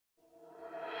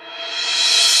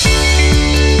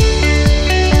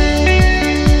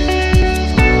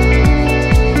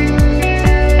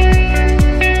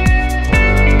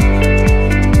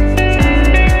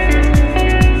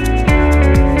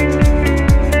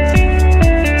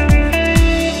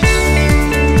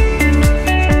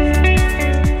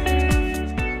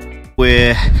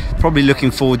probably looking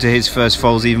forward to his first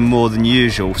foals even more than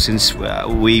usual, since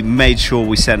we made sure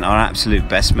we sent our absolute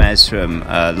best mares to him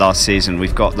last season.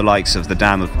 We've got the likes of the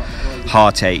Dam of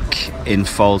Heartache in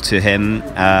foal to him,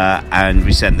 and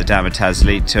we sent the Dam of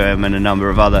Tattersalls to him, and a number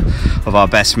of other of our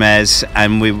best mares,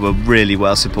 and we were really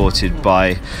well supported by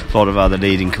a lot of other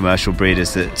leading commercial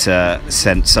breeders that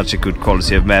sent such a good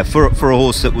quality of mare for a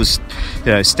horse that was, you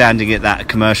know, standing at that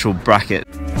commercial bracket.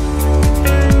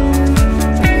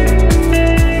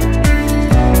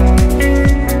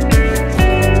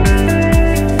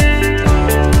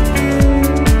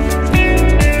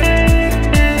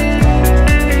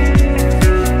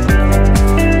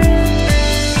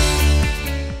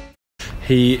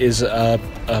 He is a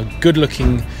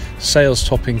good-looking,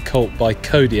 sales-topping colt by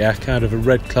Kodiak out of a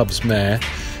Red Club's mare,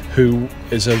 who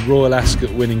is a Royal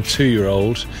Ascot winning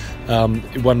 2-year-old.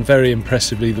 Won very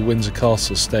impressively the Windsor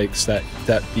Castle Stakes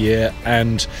that year,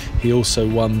 and he also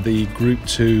won the Group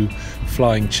 2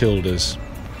 Flying Childers.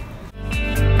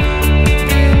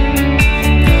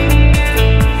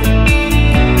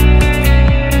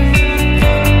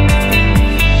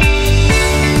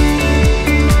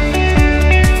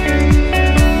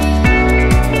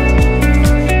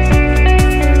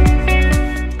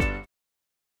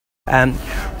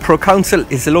 Proconsul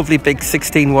is a lovely big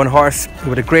 16-1 horse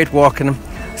with a great walk in him,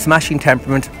 smashing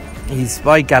temperament. He's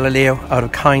by Galileo, out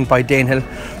of Kind by Danehill,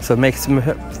 so it makes him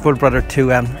a full brother to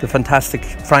the fantastic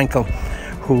Frankel,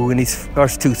 who in his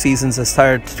first 2 seasons has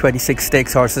sired 26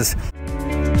 stakes horses.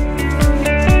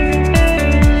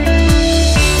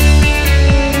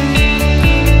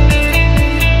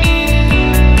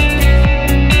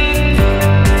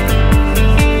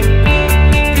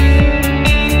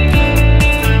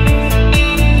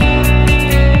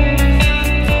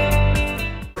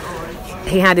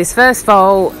 He had his first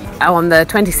foal on the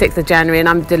 26th of January, and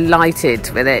I'm delighted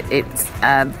with it. It's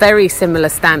a very similar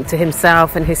stamp to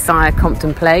himself and his sire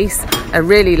Compton Place, a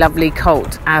really lovely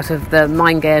colt out of the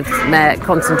Mindgame mare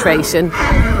Concentration.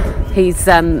 He's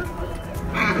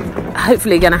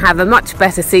hopefully going to have a much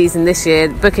better season this year.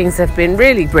 The bookings have been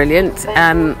really brilliant,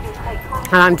 and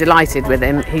I'm delighted with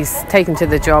him. He's taken to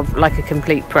the job like a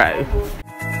complete pro.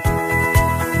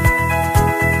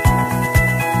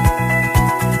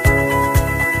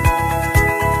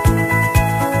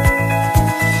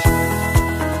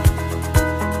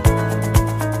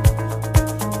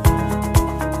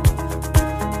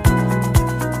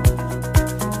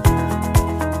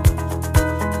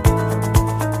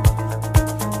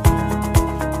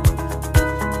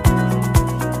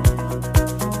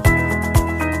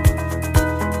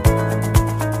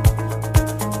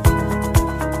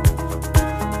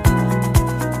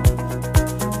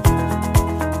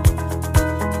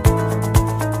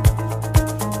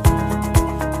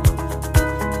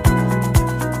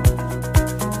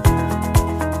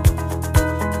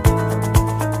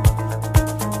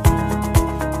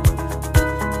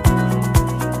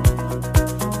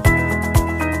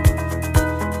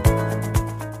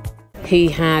 He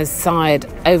has sired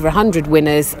over 100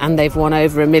 winners, and they've won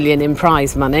over $1 million in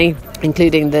prize money,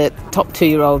 including the top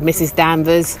 2-year-old Mrs.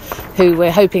 Danvers, who we're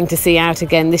hoping to see out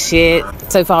again this year.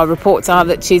 So far, reports are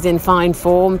that she's in fine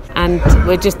form, and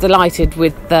we're just delighted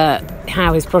with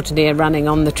how his progeny are running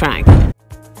on the track.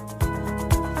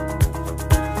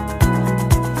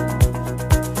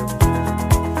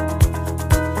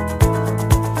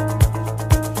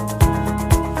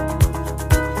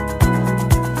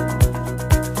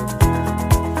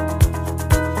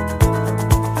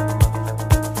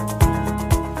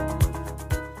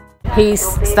 He's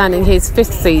standing his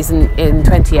 5th season in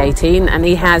 2018, and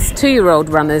he has 2-year-old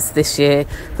runners this year.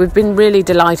 We've been really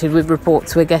delighted with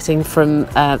reports we're getting from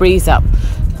Breeze Up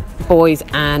boys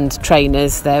and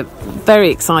trainers. They're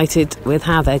very excited with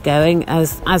how they're going,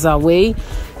 as are we.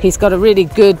 He's got a really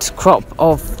good crop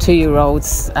of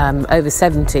 2-year-olds, over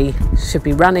 70 should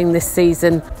be running this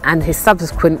season, and his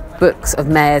subsequent books of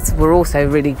mares were also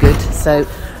really good. So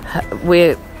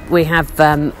we have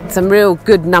some real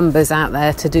good numbers out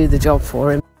there to do the job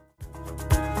for him.